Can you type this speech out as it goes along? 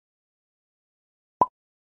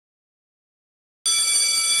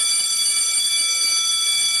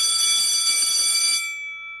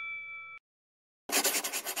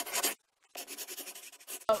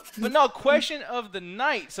But no, question of the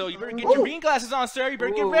night. So you better get your reading glasses on, sir. You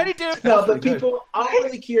better get ready, dude. No, but people, I'm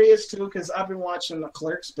really curious too because I've been watching the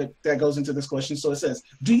Clerks, but that goes into this question. So it says,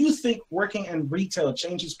 do you think working in retail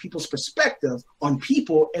changes people's perspective on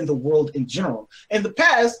people and the world in general? In the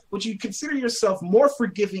past, would you consider yourself more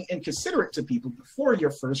forgiving and considerate to people before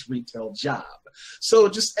your first retail job? So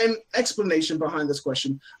just an explanation behind this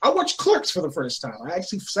question. I watched Clerks for the first time. I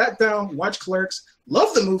actually sat down, watched Clerks,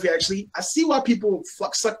 love the movie actually. I see why people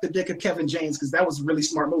suck the dick of Kevin James because that was a really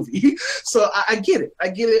smart movie. So I get it.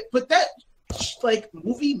 But that like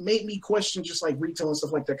movie made me question just like retail and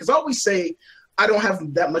stuff like that. Because I always say I don't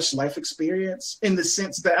have that much life experience in the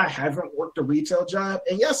sense that I haven't worked a retail job.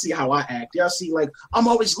 And y'all see how I act. Y'all see like I'm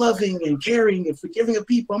always loving and caring and forgiving of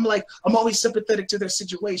people. I'm always sympathetic to their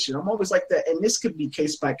situation. I'm always like that. And this could be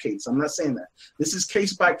case by case. I'm not saying that. This is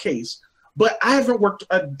case by case. But I haven't worked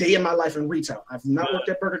a day in my life in retail. I've not worked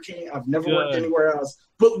at Burger King. I've never worked anywhere else.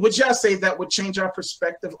 But would y'all say that would change our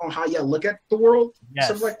perspective on how y'all look at the world? Yes.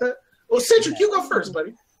 Stuff like that? Well, Cedric, you go first,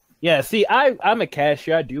 buddy. Yeah, see, I'm a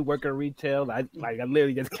cashier. I do work in retail. I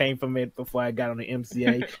literally just came from it before I got on the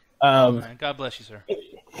MCA. Man, God bless you, sir.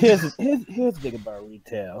 Here's the thing about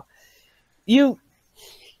retail.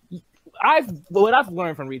 What I've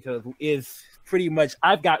learned from retail is pretty much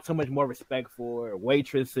I've got so much more respect for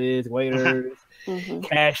waitresses, waiters,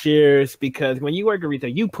 cashiers, because when you work in retail,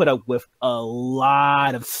 you put up with a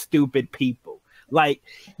lot of stupid people. Like,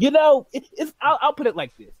 I'll put it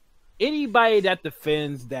like this. Anybody that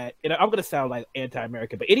defends that, and I'm going to sound like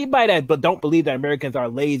anti-American, but anybody that don't believe that Americans are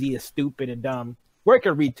lazy and stupid and dumb, work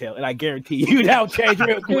in retail, and I guarantee you that'll change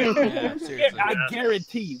real quick. I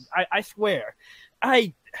guarantee you. I swear.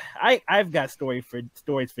 I've got stories for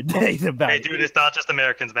days about it. Hey, dude, it's not just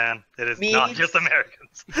Americans, man. It is not just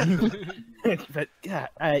Americans. But God,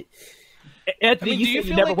 Anthony, you said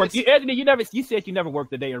you never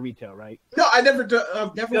worked a day in retail, right? No, I've never worked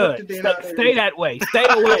a day in retail. Stay that way. Stay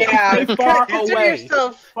away. Stay far away.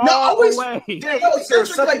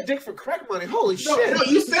 Suck a dick for crack money. Holy shit. No,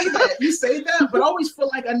 you say that, but I always feel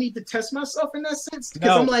like I need to test myself in that sense because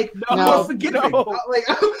I'm like, I'm more forgiving. I'm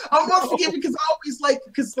more forgiving because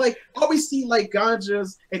I always see like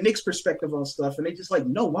Ganja's and Nick's perspective on stuff, and they just like,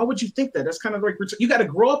 no, why would you think that? That's kind of like you got to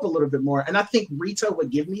grow up a little bit more, and I think retail would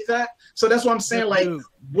give me that. So that's what I'm saying. Like,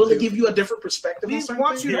 will it give you a different perspective? He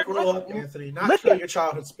wants you to grow up, Anthony, not kill your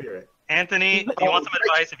childhood spirit. Anthony, you want some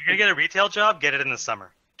advice? If you're gonna get a retail job, get it in the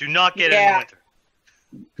summer. Do not get it in the winter.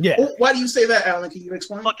 Yeah. Well, why do you say that, Alan? Can you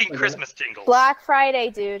explain? Fucking Christmas jingle. Black Friday,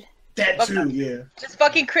 dude. That too, yeah. Just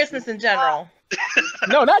fucking Christmas in general.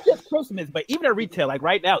 No, not just Christmas, but even at retail. Like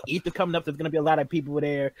right now, Easter coming up, there's going to be a lot of people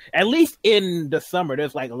there. At least in the summer,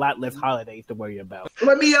 there's like a lot less holidays to worry about.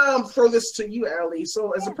 Let me throw this to you, Ali.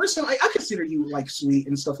 So as a person, I consider you like sweet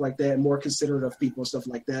and stuff like that, more considerate of people and stuff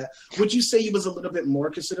like that. Would you say you was a little bit more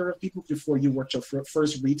considerate of people before you worked your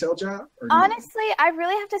first retail job? Honestly, I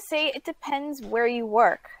really have to say it depends where you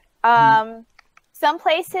work. Some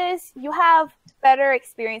places you have better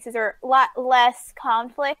experiences or a lot less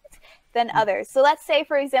conflict than others. So let's say,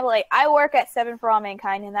 for example, like I work at 7 for All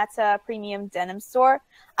Mankind, and that's a premium denim store.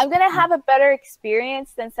 I'm going to have a better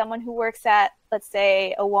experience than someone who works at, let's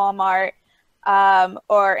say, a Walmart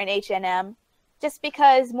or an H&M, just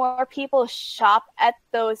because more people shop at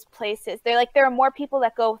those places. There are more people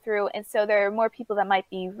that go through, and so there are more people that might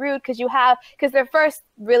be rude because they're first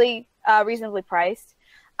really reasonably priced.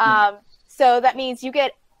 So that means you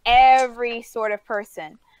get every sort of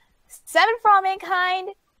person. 7 for All Mankind,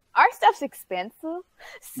 our stuff's expensive,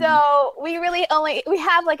 so we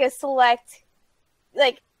have like a select,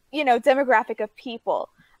 demographic of people,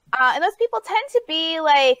 and those people tend to be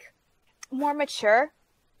like more mature.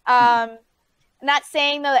 Not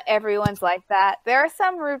saying though that everyone's like that. There are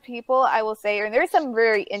some rude people, I will say, and there are some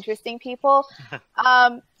very interesting people.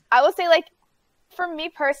 I will say, like, for me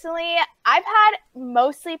personally, I've had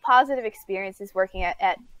mostly positive experiences working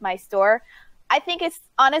at my store. I think it's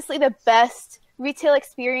honestly the best retail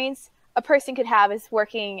experience a person could have is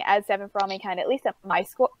working at 7 for All Mankind, at least at my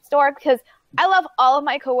store, because I love all of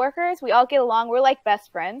my coworkers. We all get along. We're like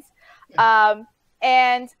best friends. And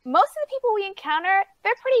most of the people we encounter,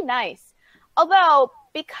 they're pretty nice. Although,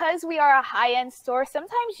 because we are a high-end store,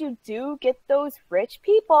 sometimes you do get those rich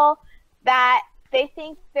people that they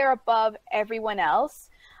think they're above everyone else.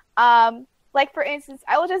 Like, for instance,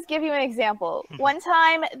 I will just give you an example. One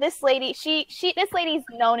time, this lady, this lady's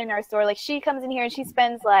known in our store. Like, she comes in here and she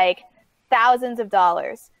spends, like, thousands of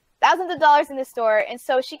dollars in the store. And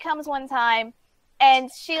so she comes one time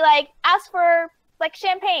and she, like, asks for, like,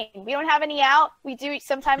 champagne. We don't have any out. We do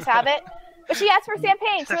sometimes have it. But she asked for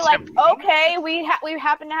champagne. So we're like, okay, we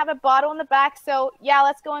happen to have a bottle in the back, so yeah,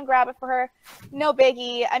 let's go and grab it for her. No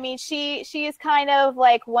biggie. I mean, she is kind of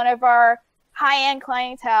like one of our high-end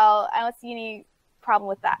clientele. I don't see any problem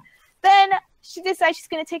with that. Then she decides she's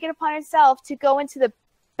going to take it upon herself to go into the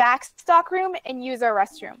back stock room and use our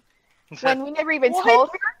restroom. When we never even told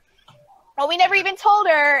her. Well, we never even told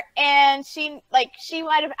her, and she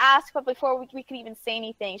might have asked, but before we could even say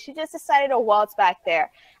anything, she just decided to waltz back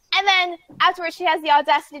there. And then afterwards, she has the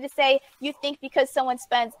audacity to say, you think because someone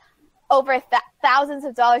spends over thousands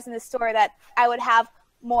of dollars in the store that I would have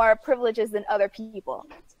more privileges than other people.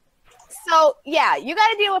 So, yeah, you got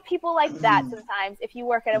to deal with people like that sometimes if you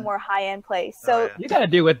work at a more high-end place. So you got to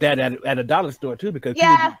deal with that at a dollar store, too, because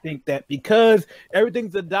people think that because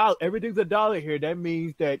everything's a dollar here, that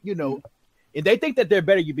means that, you know, if they think that they're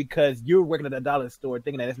better you because you're working at a dollar store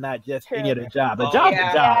thinking that it's not just any other job. A job's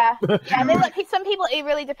a job. Yeah, some people, it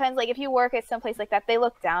really depends. Like, if you work at some place like that, they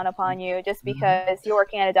look down upon you just because you're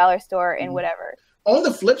working at a dollar store and whatever. On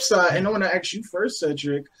the flip side, and I want to ask you first,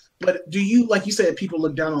 Cedric, but do you, like you said, people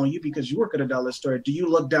look down on you because you work at a dollar store. Do you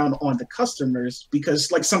look down on the customers?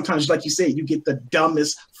 Because, like, sometimes, like you said, you get the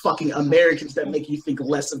dumbest fucking Americans that make you think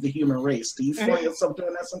less of the human race. Do you find yourself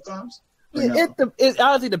doing that sometimes? It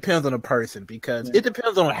honestly depends on the person because it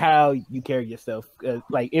depends on how you carry yourself.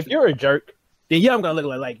 Like, if you're a jerk, then I'm gonna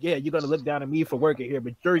look like you're gonna look down at me for working here,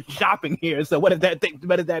 but you're shopping here. So what does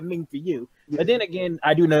that mean for you? But then again,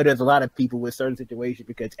 I do know there's a lot of people with certain situations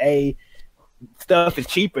because stuff is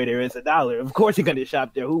cheaper there. It's $1. Of course you're gonna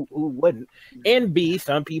shop there. Who wouldn't? And B,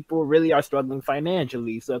 some people really are struggling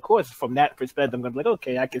financially. So of course, from that perspective, I'm gonna be like,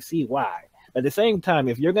 okay, I can see why. At the same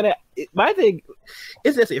time, my thing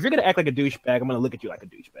is this: if you're gonna act like a douchebag, I'm gonna look at you like a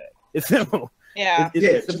douchebag. It's simple. Yeah,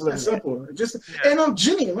 it's just simple. And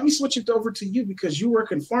Jenny, let me switch it over to you because you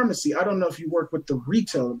work in pharmacy. I don't know if you work with the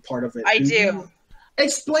retail part of it. I do.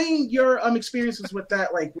 Explain your experiences with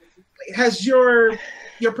that. Like, has your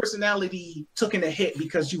personality taken a hit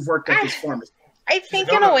because you've worked at this pharmacy? I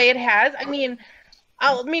think in a way it has. I mean,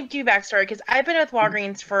 let me give you backstory because I've been with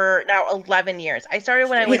Walgreens for now 11 years. I started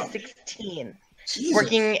when I was 16,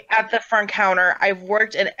 working at the front counter. I've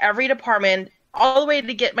worked in every department all the way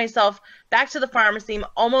to get myself back to the pharmacy. I'm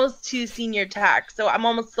almost to senior tech. So I'm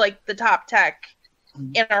almost like the top tech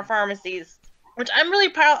in our pharmacies, which I'm really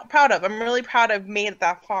proud of. I'm really proud I've made it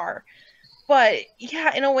that far. But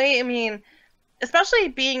yeah, in a way, I mean, especially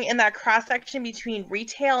being in that cross section between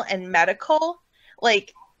retail and medical,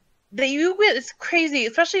 like, it's crazy,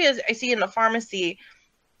 especially as I see in the pharmacy.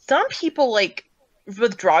 Some people, like,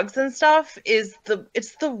 with drugs and stuff, it's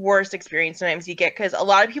the worst experience sometimes you get because a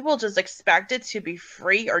lot of people just expect it to be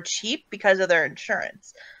free or cheap because of their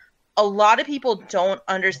insurance. A lot of people don't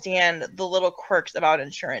understand the little quirks about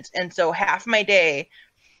insurance, and so half my day,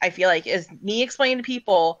 I feel like, is me explaining to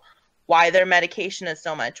people why their medication is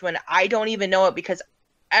so much when I don't even know it because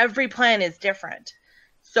every plan is different.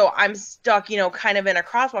 So I'm stuck, kind of in a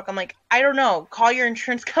crosswalk. I'm like, I don't know. Call your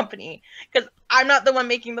insurance company because I'm not the one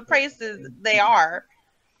making the prices. They are.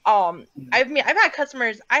 I've had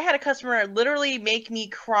customers. I had a customer literally make me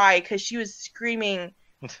cry because she was screaming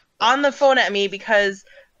on the phone at me because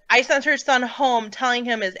I sent her son home telling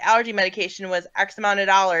him his allergy medication was X amount of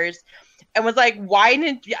dollars and was like,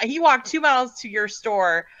 he walked 2 miles to your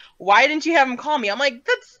store. Why didn't you have him call me? I'm like,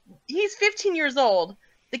 he's 15 years old.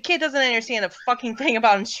 The kid doesn't understand a fucking thing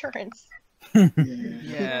about insurance.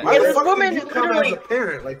 Yeah. Why the fuck woman did you come literally- as a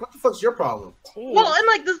parent? Like, what the fuck's your problem? Well, and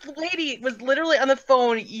like this lady was literally on the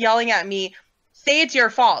phone yelling at me, say it's your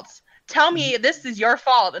fault. Tell me this is your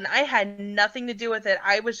fault. And I had nothing to do with it.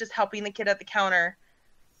 I was just helping the kid at the counter.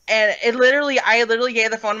 And I literally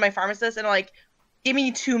gave the phone to my pharmacist and like, give me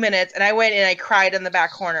 2 minutes. And I went and I cried in the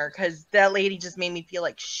back corner because that lady just made me feel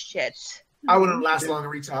like shit. I wouldn't last long in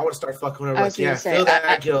retail. I would start fucking with her like, yeah, say, feel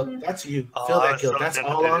that guilt. That's you. Feel that guilt. That's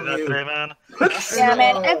all on you. Today, man. Yeah,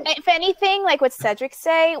 man. And if anything, like what Cedric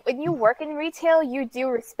say, when you work in retail, you do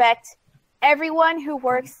respect everyone who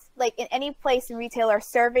works like in any place in retail or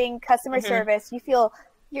serving customer service. You feel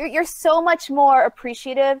you're so much more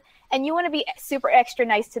appreciative, and you want to be super extra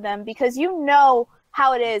nice to them because you know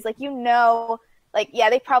how it is. Like, yeah,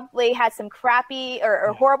 they probably had some crappy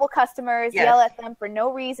or horrible customers yell at them for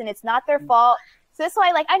no reason. It's not their fault. So that's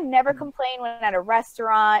why, like, I never complain when at a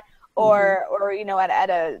restaurant or at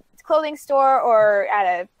a clothing store or at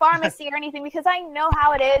a pharmacy or anything because I know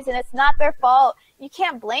how it is and it's not their fault. You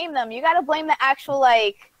can't blame them. You got to blame the actual,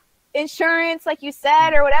 like, insurance, like you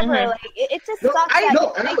said, or whatever. Like it just sucks.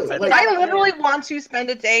 I literally want to spend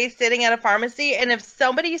a day sitting at a pharmacy, and if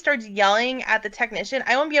somebody starts yelling at the technician,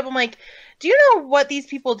 I won't be able. I'm like, do you know what these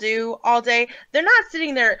people do all day? They're not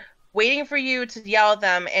sitting there waiting for you to yell at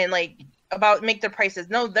them and like make their prices.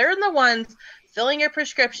 No, they're the ones filling your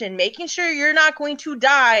prescription, making sure you're not going to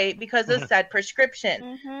die because of said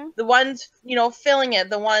prescription. The ones, filling it,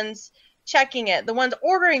 the ones checking it, the ones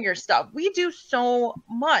ordering your stuff. We do so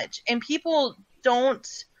much, and people don't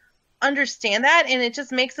understand that, and it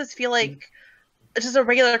just makes us feel like it's just a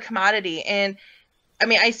regular commodity. And I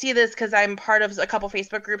mean, I see this because I'm part of a couple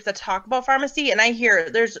Facebook groups that talk about pharmacy, and I hear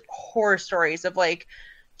there's horror stories of like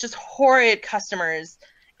just horrid customers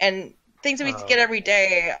and things that we get every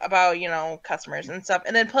day about, customers and stuff.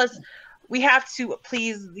 And then plus we have to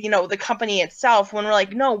please, the company itself when we're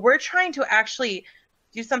like, no, we're trying to actually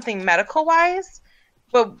do something medical wise,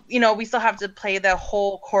 but we still have to play the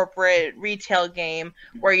whole corporate retail game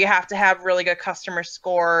where you have to have really good customer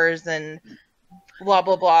scores and blah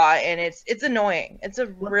blah blah, and it's annoying. It's a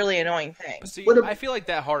really annoying thing. But see, I feel like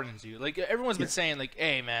that hardens you. Like everyone's been saying, like,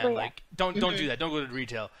 hey man, like don't do that. Don't go to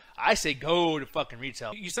retail. I say go to fucking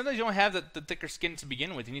retail. You sometimes you don't have the thicker skin to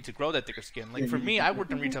begin with. You need to grow that thicker skin. Like for me, I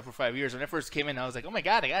worked in retail for 5 years. When I first came in, I was like, oh my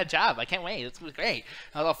god, I got a job. I can't wait. It's gonna be great.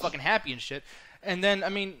 I was all fucking happy and shit. And then, I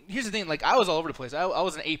mean, here's the thing. Like, I was all over the place. I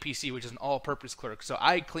was an APC, which is an all-purpose clerk. So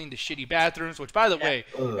I cleaned the shitty bathrooms, which, by the way,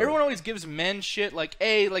 everyone always gives men shit. Like,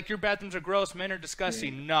 hey, like, your bathrooms are gross. Men are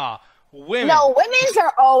disgusting. Nah. Women. No, women's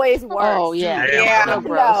are always worse. Oh, yeah. Yeah. So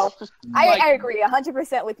gross. No. I agree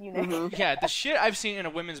 100% with you, Nick. Yeah, the shit I've seen in a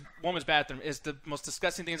woman's bathroom is the most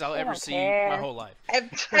disgusting things I'll ever see in my whole life.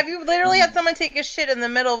 Have you literally had someone take a shit in the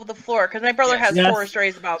middle of the floor? Because my brother has horror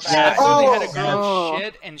stories about that. Yeah, they had a girl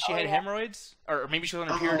shit, and she had hemorrhoids. Or maybe she was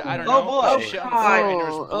on her period, I don't know. Boy. She shit on the floor, and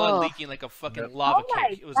there was blood leaking like a fucking lava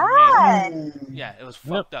cake. It was amazing. Yeah, it was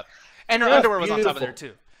fucked up. And her underwear was on top of there,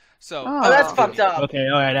 too. So, that's fucked up. Okay,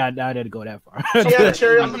 all right, I didn't go that far.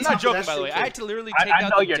 I'm not joking, by the way. I had to literally take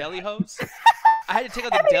out the deli hose. I had to take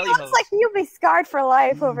out the deli hose. It's like you'll be scarred for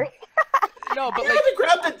life over here. No, but You like, had to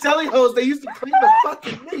grab the deli hose. They used to clean the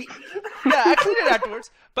fucking meat. yeah, I cleaned it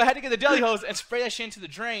afterwards. But I had to get the deli hose and spray that shit into the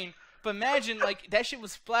drain. But imagine, like, that shit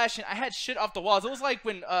was splashing. I had shit off the walls. It was like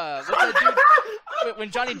when, what's that dude? When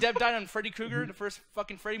Johnny Depp died on Freddy Krueger, the first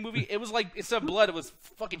fucking Freddy movie. It was like, instead of blood, it was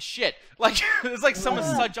fucking shit. Like, it was like someone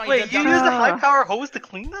saw Johnny Depp. Wait, you use a high-power hose to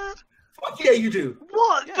clean that? Fuck yeah, you do.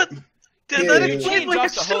 What? Yeah. But Yeah, that yeah, explains yeah. like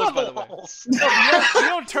Drops a the shit hose, on by the the way. walls. No, you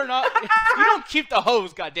don't turn off. You don't keep the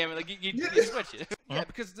hose. Goddammit! Like you switch it. Yeah,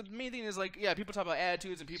 because the main thing is like, yeah, people talk about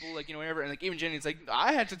attitudes and people like whatever, and like even Jenny's like,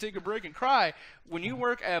 I had to take a break and cry. When you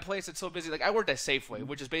work at a place that's so busy, like I worked at Safeway,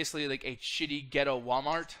 which is basically like a shitty ghetto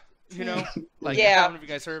Walmart. Like I don't know if you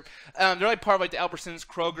guys heard. They're like part of like the Albertsons,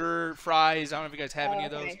 Kroger, Fry's. I don't know if you guys have any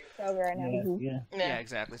of those. Yeah,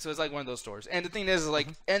 exactly. So it's like one of those stores. And the thing is, like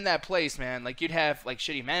in that place, man, like you'd have like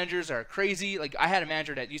shitty managers that are crazy. Like I had a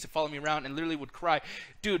manager that used to follow me around and literally would cry.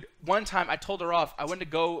 Dude, one time I told her off. I went to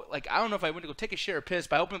go, like I don't know if I went to go take a shit or piss,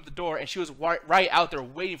 but I opened up the door and she was right out there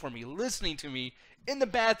waiting for me, listening to me in the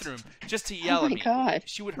bathroom just to yell at me. God.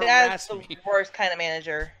 She would harass That's me. the worst kind of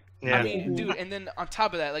manager. Yeah. I mean, dude, and then on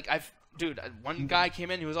top of that, like one guy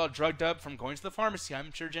came in, he was all drugged up from going to the pharmacy.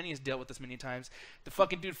 I'm sure Jenny has dealt with this many times. The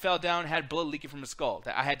fucking dude fell down, had blood leaking from his skull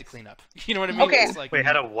that I had to clean up. You know what I mean? Okay. It's like, Wait,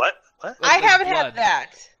 had a what? What? I haven't blood. had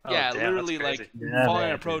that. Yeah, Oh, damn, literally that's like crazy. falling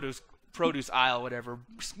in a produce aisle, whatever.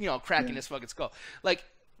 Cracking his fucking skull. Like,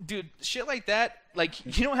 dude, shit like that. Like,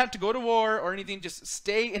 you don't have to go to war or anything. Just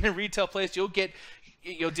stay in a retail place.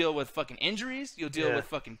 You'll deal with fucking injuries. You'll deal with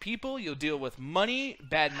fucking people. You'll deal with money,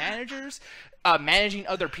 bad managers, managing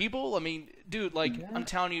other people. I mean, dude, like I'm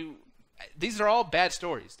telling you, these are all bad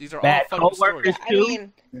stories. These are Bad all fucking coworkers stories.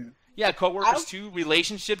 too. Yeah, coworkers too.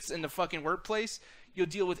 Relationships in the fucking workplace. You'll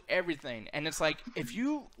deal with everything, and it's like if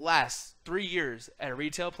you last 3 years at a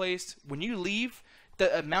retail place, when you leave,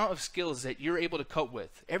 the amount of skills that you're able to cope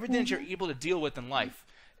with, everything that you're able to deal with in life.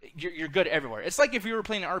 You're good everywhere. It's like if you were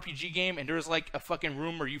playing an RPG game and there was like a fucking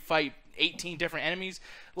room where you fight 18 different enemies.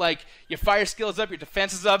 Like your fire skills up, your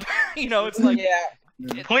defense is up. It's like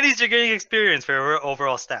The point is you're getting experience for your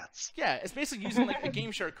overall stats. yeah, it's basically using like a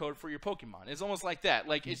game share code for your Pokemon. It's almost like that.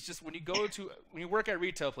 Like it's just when you work at a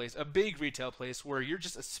retail place, a big retail place where you're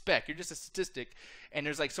just a speck, you're just a statistic, and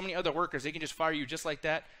there's like so many other workers, they can just fire you just like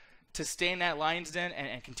that. To stay in that lion's den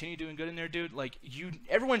and continue doing good in there, dude, like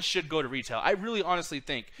everyone should go to retail. I really honestly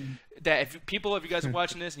think that if you guys are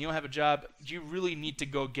watching this and you don't have a job, you really need to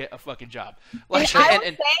go get a fucking job. Like, I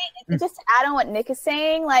would say, just to add on what Nick is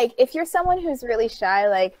saying, like if you're someone who's really shy,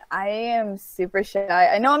 like I am super shy.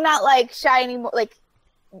 I know I'm not like shy anymore, like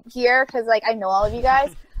here, because like I know all of you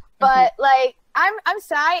guys, but like I'm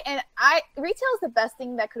shy, and retail is the best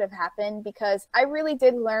thing that could have happened because I really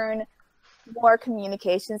did learn more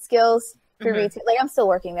communication skills for retail. Like I'm still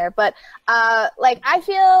working there, but like I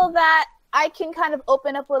feel that I can kind of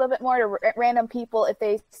open up a little bit more to random people if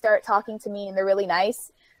they start talking to me and they're really nice.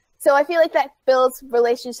 So I feel like that builds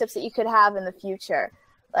relationships that you could have in the future.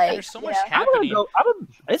 Like, there's so much happening.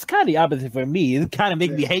 It's kind of the opposite for me. It kind of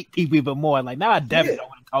makes me hate people even more. Like now, I definitely don't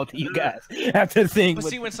want to talk to you guys after seeing. But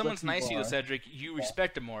see, when someone's nice to you, Cedric, you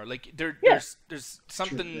respect them more. Like there's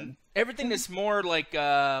something. Everything is more like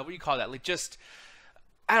what do you call that? Like just.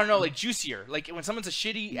 I don't know, like juicier. Like when someone's a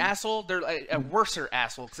shitty asshole, they're like a worser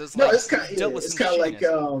asshole. Cause it's kind of like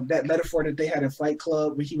that metaphor that they had in Fight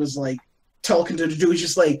Club where he was like talking to the dude,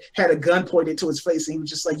 just like had a gun pointed to his face, and he was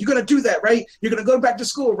just like, "You're gonna do that, right? You're gonna go back to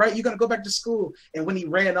school, right? You're gonna go back to school." And when he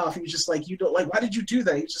ran off, he was just like, "You don't like? Why did you do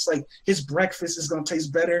that?" He's just like, his breakfast is gonna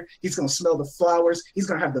taste better. He's gonna smell the flowers. He's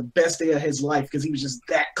gonna have the best day of his life because he was just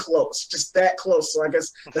that close, So I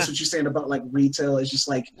guess that's what you're saying about like retail. It's just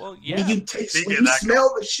like when you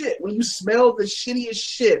smell the shit, when you smell the shittiest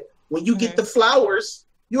shit, when you get the flowers.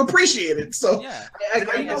 You appreciate it, so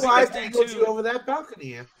I know why I think you over that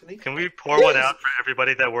balcony, Anthony. Can we pour one out for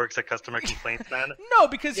everybody that works at customer complaints, man? No,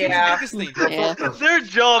 because here's the biggest thing. Their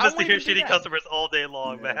job is to hear shitty customers all day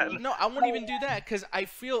long, man. No, I won't even do that because I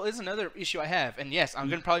feel it's another issue I have, and yes, I'm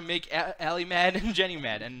gonna probably make Allie mad and Jenny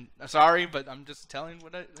mad, and I'm sorry, but I'm just telling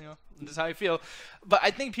what this is how I feel. But I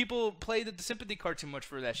think people play the sympathy card too much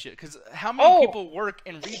for that shit. Because how many people work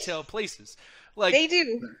in retail places? Like they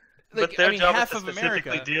do. Like, but their job half is to of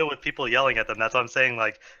specifically America deal with people yelling at them. That's what I'm saying.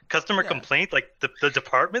 Like customer complaint, like the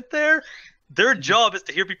department there, their job is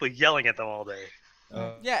to hear people yelling at them all day.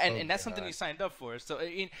 And that's something you signed up for. So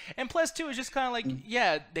and plus too, it's just kind of like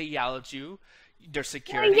they yell at you, their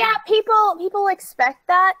security. Yeah, people expect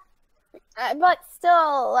that, but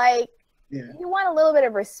still, like you want a little bit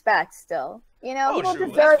of respect still. You know, people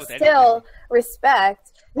deserve still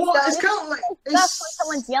respect. Well, so it's kind of like when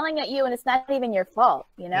someone's yelling at you and it's not even your fault,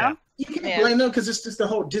 you know? Yeah. You can't blame them because it's just the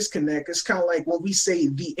whole disconnect. It's kind of like when we say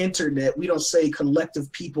the internet, we don't say collective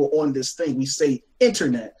people on this thing. We say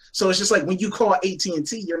internet. So it's just like when you call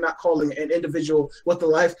AT&T, you're not calling an individual with a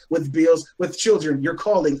life, with bills, with children. You're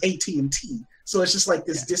calling AT&T. So it's just like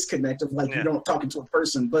this disconnect of like you don't talking to a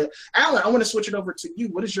person. But Alan, I want to switch it over to you.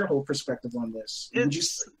 What is your whole perspective on this? Would you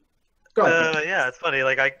say? Yeah, it's funny.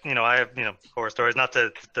 Like I have horror stories, not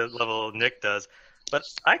to the level Nick does, but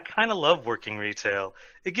I kind of love working retail.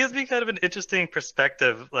 It gives me kind of an interesting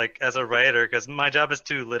perspective, like as a writer, because my job is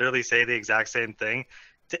to literally say the exact same thing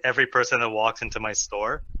to every person that walks into my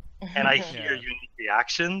store, and I hear unique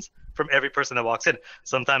reactions from every person that walks in.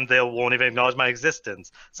 Sometimes they won't even acknowledge my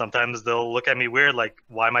existence. Sometimes they'll look at me weird, like,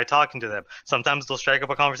 why am I talking to them? Sometimes they'll strike up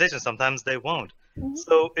a conversation. Sometimes they won't.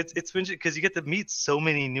 So it's interesting because you get to meet so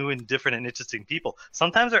many new and different and interesting people.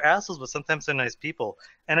 Sometimes they're assholes, but sometimes they're nice people.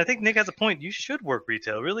 And I think Nick has a point. You should work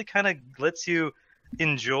retail. It really kind of lets you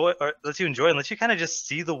enjoy and lets you kind of just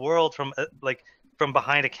see the world from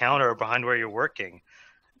behind a counter or behind where you're working.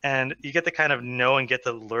 And you get to kind of know and get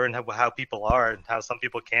to learn how people are and how some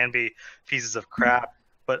people can be pieces of crap,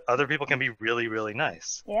 but other people can be really, really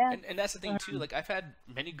nice. Yeah. And that's the thing, too. Like, I've had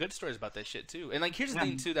many good stories about that shit, too. And, like, here's the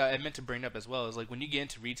thing, too, that I meant to bring up as well is, like, when you get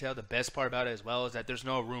into retail, the best part about it as well is that there's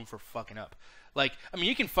no room for fucking up. Like, I mean,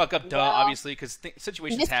 you can fuck up, obviously, because situations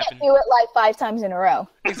happen. You just can't do it, like, 5 times in a row.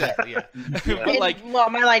 Exactly, yeah. But, like, well,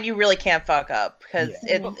 my line, you really can't fuck up because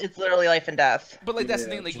it's literally life and death. But, like, that's the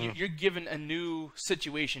thing. Like, you're given a new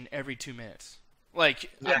situation every 2 minutes. Like,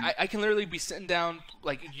 I can literally be sitting down,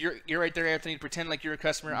 like, you're right there, Anthony, pretend like you're a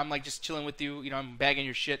customer. I'm, like, just chilling with you. I'm bagging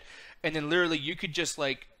your shit. And then, literally, you could just,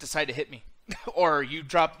 like, decide to hit me. Or you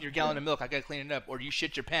drop your gallon of milk, I gotta clean it up. Or you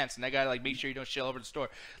shit your pants, and I gotta like make sure you don't shit all over the store.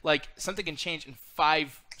 Like something can change in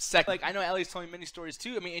 5 seconds. Like I know Allie's telling me many stories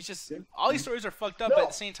too. I mean, it's just all these stories are fucked up. But at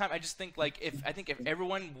the same time, I just think like if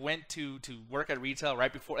everyone went to work at retail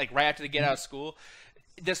right after they get out of school,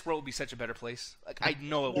 this world would be such a better place. Like I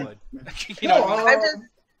know it would.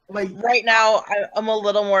 Like right now, I'm a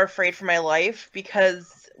little more afraid for my life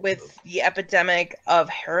because with the epidemic of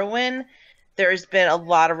heroin. There's been a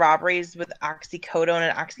lot of robberies with oxycodone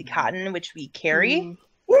and oxycontin, which we carry.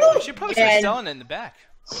 You should probably start selling it in the back.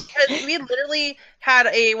 Because we literally had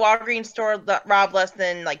a Walgreens store that robbed less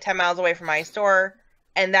than like 10 miles away from my store,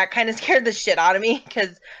 and that kind of scared the shit out of me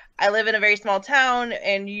because I live in a very small town,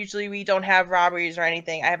 and usually we don't have robberies or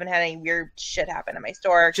anything. I haven't had any weird shit happen in my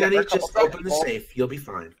store. Jenny, just open the safe. You'll be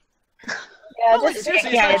fine. Yeah, no,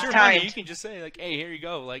 it's your money. You can just say like, "Hey, here you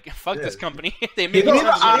go." Like, fuck this company. They made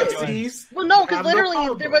Well, no, because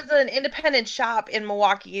literally there was an independent shop in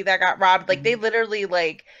Milwaukee that got robbed. Like they literally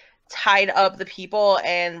like tied up the people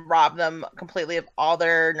and robbed them completely of all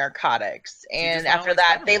their narcotics. And after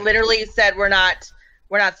that, they literally said, "We're not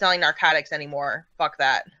we're not selling narcotics anymore. Fuck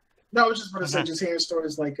that. No, I was just going to say, just hearing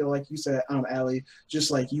stories like you said, Allie, just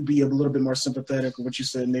like you be a little bit more sympathetic, or what you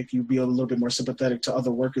said, Nick, you be a little bit more sympathetic to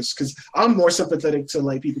other workers, because I'm more sympathetic to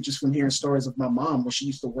like people just from hearing stories of my mom when she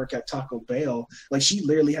used to work at Taco Bell. Like she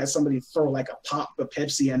literally had somebody throw like a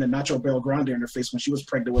Pepsi and a Nacho Bel Grande in her face when she was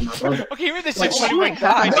pregnant with my brother. Okay, you read this Like, shit. oh my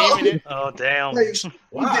God. Oh damn! Like,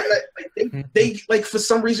 they like for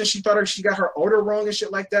some reason she thought she got her order wrong and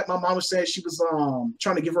shit like that. My mom was saying she was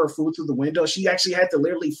trying to give her food through the window. She actually had to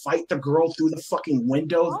literally fight the girl through the fucking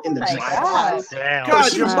window in the drive. Damn.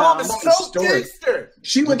 God, your mom is so gangster.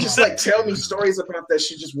 She would just like tell me stories about that.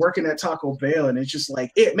 She's just working at Taco Bell, and it's just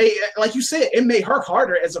like it made, like you said, it made her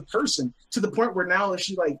harder as a person to the point where now if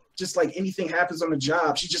she like just like anything happens on the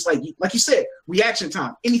job, she just like you said, reaction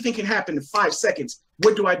time. Anything can happen in 5 seconds.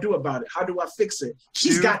 What do I do about it? How do I fix it?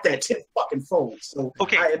 She's got that 10 fucking fold. So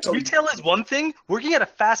okay, retail is one thing. Working at a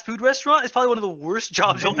fast food restaurant is probably one of the worst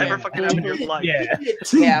jobs you'll ever fucking have in your life.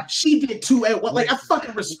 She did too. At what? Like I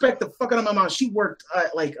fucking respect the fuck out of my mom. She worked I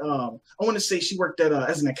want to say she worked at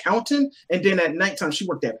as an accountant, and then at nighttime she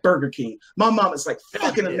worked at Burger King. My mom is like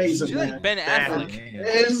fucking amazing. She's like Ben Affleck.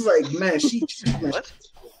 It's like man, she what?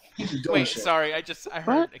 Wait, sorry, I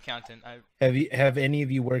heard accountant. Have any of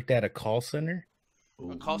you worked at a call center?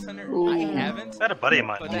 A call center? I haven't. I had a buddy of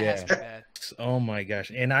mine. But that has to be bad. Oh my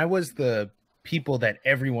gosh! And I was the people that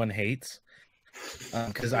everyone hates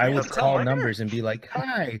because I would call numbers and be like,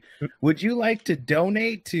 "Hi, would you like to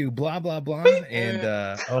donate to blah blah blah?" And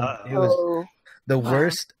it was the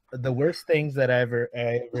worst. The worst things that I ever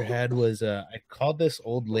had was I called this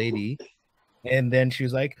old lady. And then she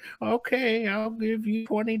was like, "Okay, I'll give you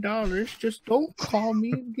 $20. Just don't call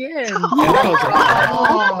me again." And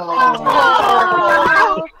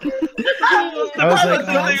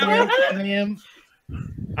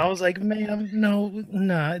I was like, "Ma'am,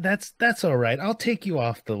 no, that's all right. I'll take you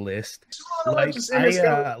off the list." Like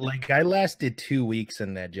I lasted 2 weeks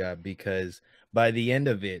in that job because by the end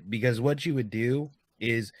of it, because what you would do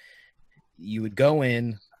is you would go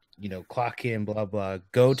in, clock in, blah, blah,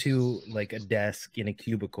 go to like a desk in a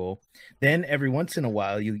cubicle. Then every once in a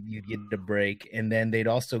while you'd get a break, and then they'd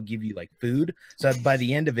also give you like food. So by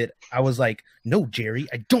the end of it, I was like, "No, Jerry,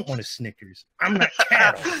 I don't want a Snickers. I'm not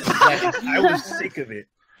cattle." Like, I was sick of it.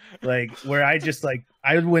 Like where I just like,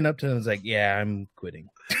 I went up to them and was like, "Yeah, I'm quitting."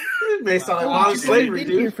 Based on modern slavery,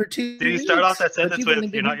 dude. For 2 Did you start off that sentence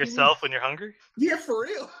with "You're not yourself when you're hungry"? Yeah, for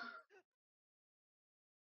real.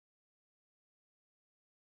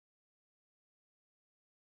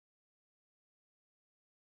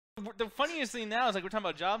 The funniest thing now is like we're talking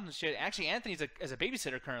about jobs and shit. Actually, Anthony's as a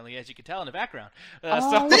babysitter currently, as you can tell in the background.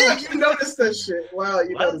 Damn, you noticed that shit. Wow,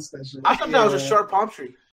 you noticed that shit. I thought that was a short palm tree.